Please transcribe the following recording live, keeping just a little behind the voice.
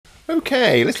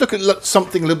Okay, let's look at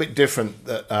something a little bit different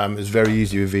that is very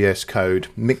easy with VS Code,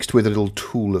 mixed with a little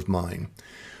tool of mine.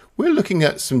 We're looking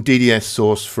at some DDS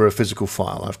source for a physical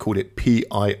file. I've called it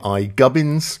PII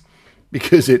gubbins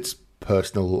because it's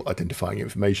personal identifying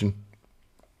information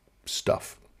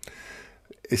stuff.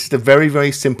 It's a very,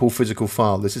 very simple physical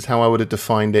file. This is how I would have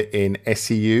defined it in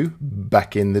SEU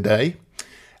back in the day.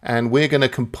 And we're going to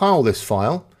compile this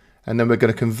file and then we're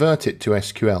going to convert it to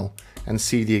SQL and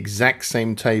see the exact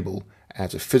same table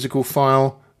as a physical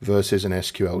file versus an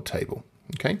SQL table.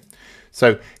 Okay,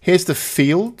 so here's the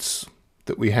fields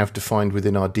that we have defined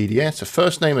within our DDS: a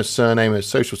first name, a surname, a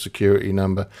social security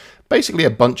number, basically a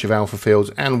bunch of alpha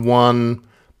fields and one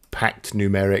packed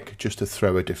numeric just to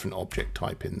throw a different object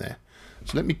type in there.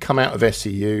 So let me come out of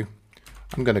SEU.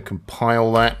 I'm going to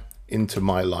compile that into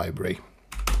my library,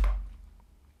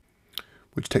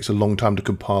 which takes a long time to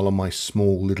compile on my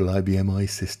small little IBM I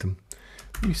system.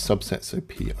 Use subset so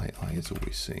PII is all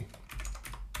we see.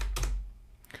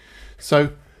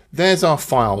 So there's our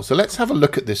file. So let's have a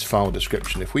look at this file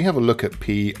description. If we have a look at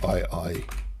PII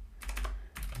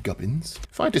gubbins,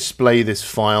 if I display this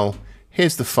file,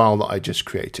 here's the file that I just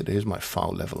created. Here's my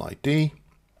file level ID.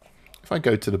 If I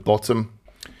go to the bottom,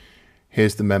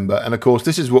 here's the member. And of course,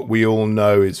 this is what we all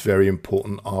know is very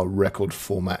important, our record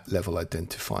format level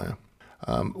identifier.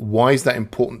 Why is that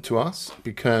important to us?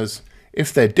 Because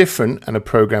if they're different and a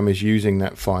program is using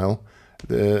that file,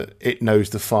 it knows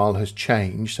the file has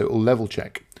changed, so it will level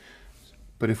check.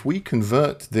 But if we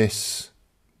convert this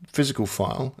physical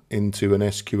file into an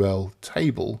SQL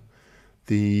table,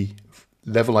 the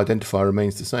level identifier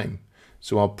remains the same.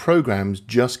 So our programs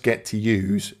just get to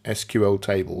use SQL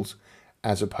tables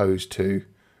as opposed to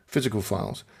physical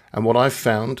files. And what I've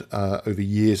found over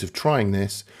years of trying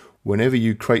this, whenever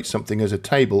you create something as a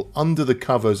table, under the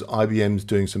covers, IBM's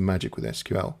doing some magic with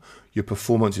SQL. Your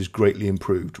performance is greatly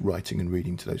improved writing and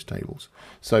reading to those tables.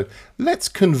 So let's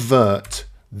convert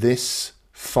this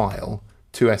file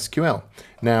to SQL.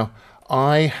 Now,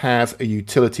 I have a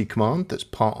utility command that's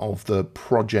part of the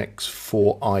projects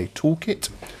for I toolkit.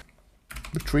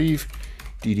 Retrieve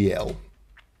DDL.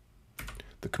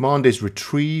 The command is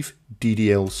retrieve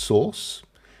DDL source.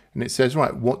 And it says,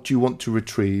 right, what do you want to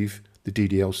retrieve the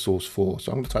DDL source for?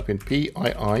 So I'm going to type in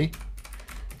PII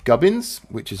gubbins,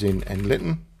 which is in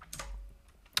Litten.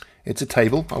 It's a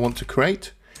table I want to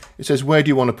create. It says, where do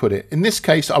you want to put it? In this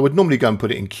case, I would normally go and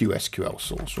put it in QSQL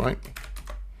source, right?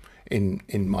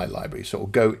 In my library. So it'll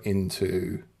go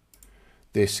into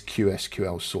this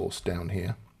QSQL source down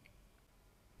here.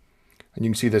 And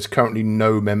you can see there's currently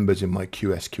no members in my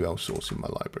QSQL source in my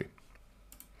library.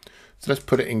 So let's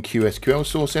put it in QSQL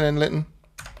source in Litten.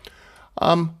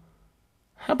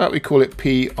 How about we call it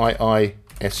PII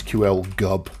SQL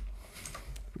gub?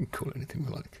 We can call it anything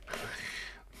we like.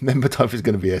 Member type is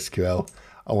going to be SQL.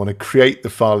 I want to create the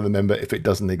file of the member if it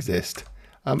doesn't exist.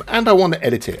 And I want to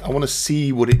edit it. I want to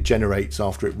see what it generates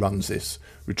after it runs this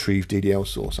retrieve DDL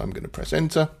source. I'm going to press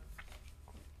enter.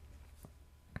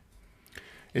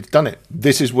 It's done it.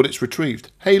 This is what it's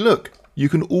retrieved. Hey, look, you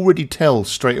can already tell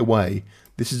straight away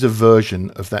this is a version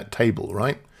of that table,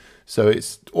 right? So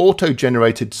it's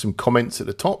auto-generated some comments at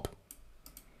the top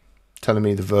telling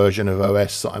me the version of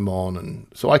OS that I'm on. And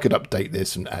so I could update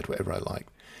this and add whatever I like.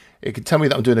 It could tell me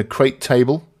that I'm doing a crate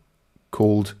table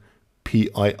called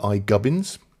PII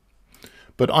gubbins.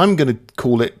 But I'm going to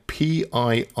call it PII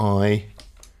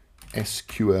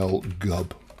SQL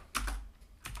gub.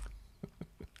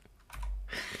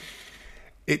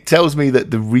 It tells me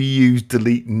that the reuse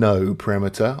delete no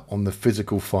parameter on the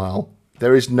physical file,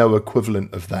 there is no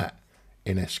equivalent of that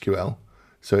in SQL.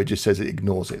 So it just says it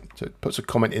ignores it. So it puts a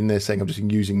comment in there saying I'm just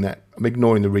using that. I'm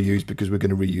ignoring the reuse because we're going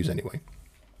to reuse anyway.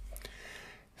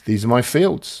 These are my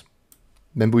fields.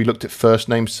 Remember we looked at first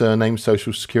name, surname,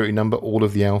 social security number, all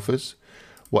of the alphas.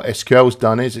 What SQL's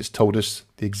done is it's told us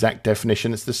the exact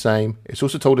definition. It's the same. It's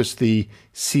also told us the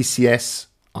CCS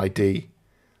ID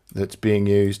that's being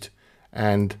used.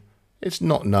 And it's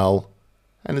not null.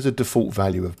 And there's a default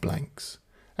value of blanks.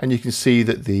 And you can see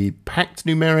that the packed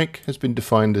numeric has been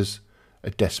defined as a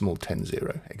decimal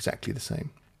 10-0, exactly the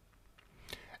same.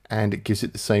 And it gives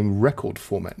it the same record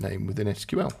format name within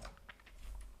SQL.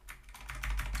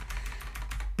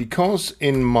 Because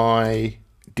in my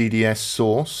DDS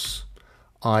source,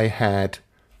 I had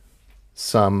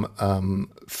some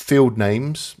field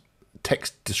names,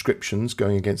 text descriptions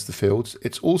going against the fields,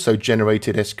 it's also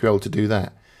generated SQL to do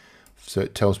that. So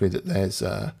it tells me that there's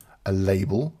a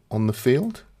label on the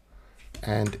field,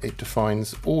 and it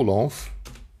defines all of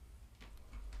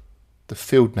the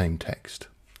field name text.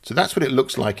 So that's what it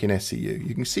looks like in SEU.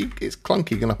 You can see it's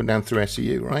clunky going up and down through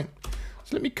SEU, right?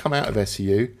 So let me come out of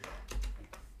SEU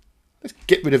Let's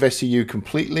get rid of SEU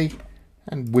completely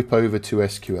and whip over to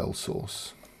SQL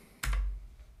source.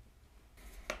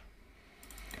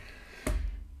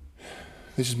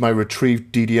 This is my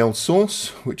retrieved DDL source,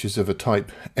 which is of a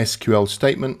type SQL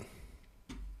statement.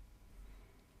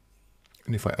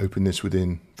 And if I open this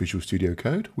within Visual Studio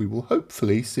Code, we will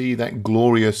hopefully see that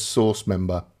glorious source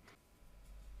member.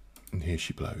 And here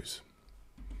she blows.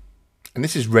 And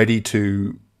this is ready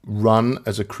to run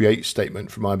as a create statement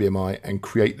from IBM and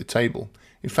create the table.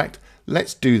 In fact,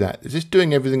 let's do that. Is this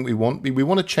doing everything we want? We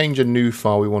want to change a new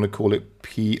file. We want to call it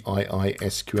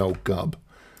PIISQLGub.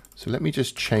 So let me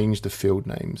just change the field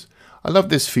names. I love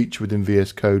this feature within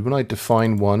VS Code. When I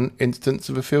define one instance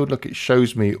of a field, look, it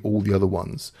shows me all the other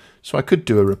ones. So I could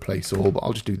do a replace all, but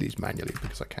I'll just do these manually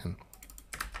because I can.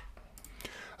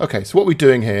 Okay, so what we're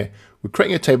doing here, we're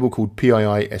creating a table called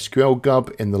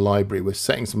PIISQLGub in the library. We're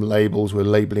setting some labels, we're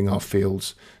labeling our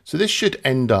fields. So this should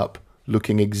end up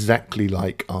looking exactly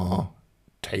like our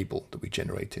table that we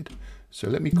generated. So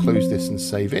let me close this and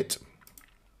save it.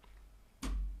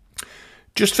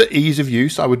 Just for ease of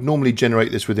use, I would normally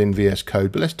generate this within VS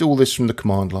Code, but let's do all this from the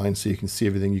command line so you can see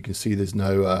everything. You can see there's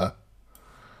no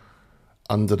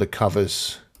under the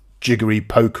covers jiggery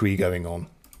pokery going on.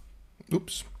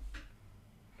 Oops.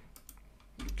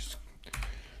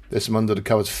 There's some under the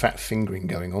covers fat fingering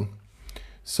going on.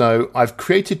 So I've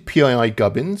created PII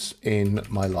gubbins in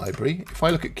my library. If I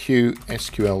look at Q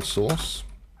SQL source,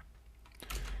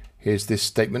 here's this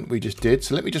statement we just did.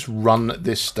 So let me just run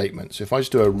this statement. So if I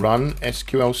just do a run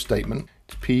SQL statement,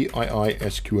 it's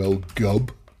PIISQLGub.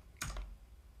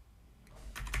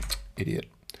 Idiot.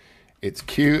 It's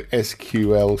Q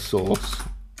SQL source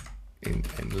in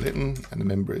Litten, and the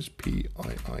member is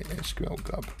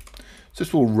PIISQLGub. So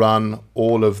this will run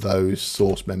all of those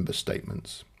source member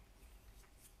statements.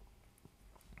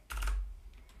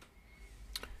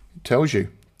 It tells you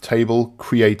table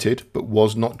created but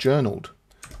was not journaled.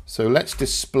 So let's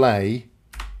display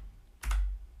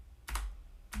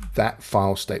that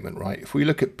file statement, right? If we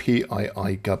look at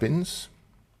PII gubbins,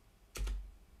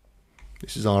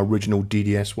 this is our original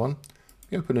DDS one.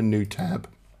 We open a new tab.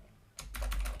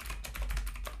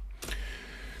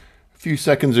 A few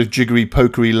seconds of jiggery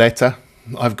pokery letter.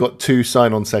 I've got 2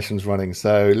 sign-on sessions running.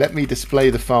 So let me display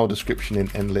the file description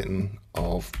in Litten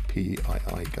of PII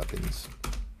gubbins.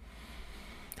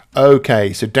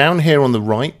 Okay, so down here on the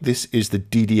right, this is the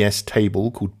DDS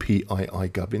table called PII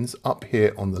gubbins. Up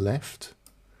here on the left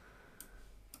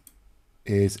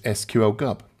is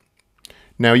SQLGub.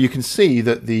 Now you can see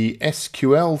that the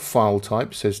SQL file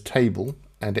type says table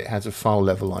and it has a file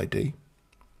level ID.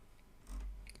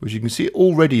 As you can see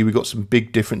already, we've got some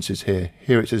big differences here.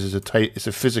 Here it says it's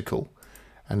a physical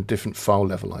and a different file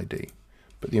level ID.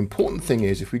 But the important thing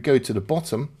is if we go to the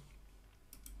bottom,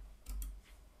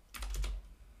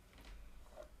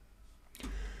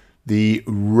 the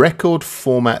record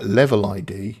format level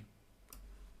ID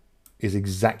is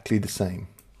exactly the same.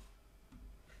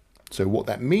 So what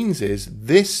that means is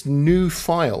this new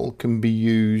file can be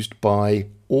used by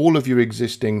all of your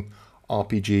existing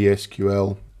RPG,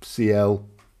 SQL, CL,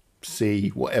 C,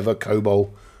 whatever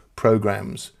COBOL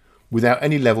programs without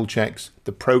any level checks.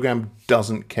 The program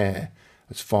doesn't care.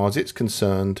 As far as it's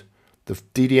concerned, the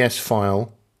DDS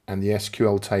file and the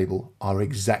SQL table are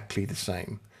exactly the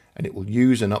same. And it will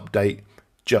use and update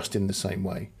just in the same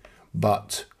way.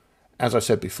 But as I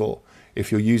said before,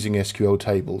 if you're using SQL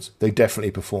tables, they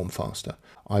definitely perform faster.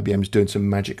 IBM's doing some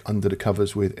magic under the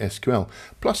covers with SQL.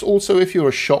 Plus also, if you're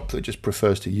a shop that just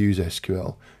prefers to use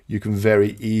SQL, you can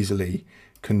very easily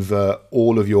convert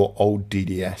all of your old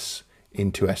DDS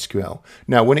into SQL.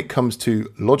 Now, when it comes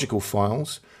to logical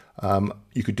files,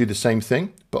 you could do the same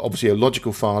thing, but obviously a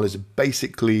logical file is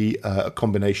basically a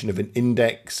combination of an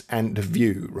index and a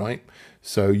view, right?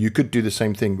 So you could do the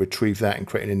same thing, retrieve that and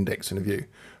create an index and a view.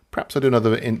 Perhaps I'll do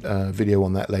another video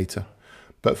on that later.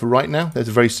 But for right now, there's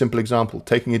a very simple example.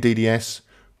 Taking a DDS,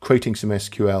 creating some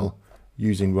SQL,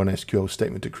 using run SQL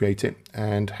statement to create it,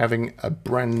 and having a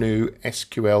brand new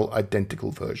SQL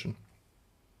identical version.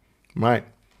 Right.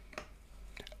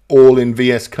 All in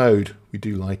VS Code. We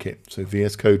do like it. So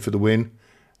VS Code for the win,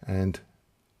 and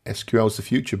SQL's the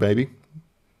future, baby.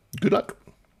 Good luck.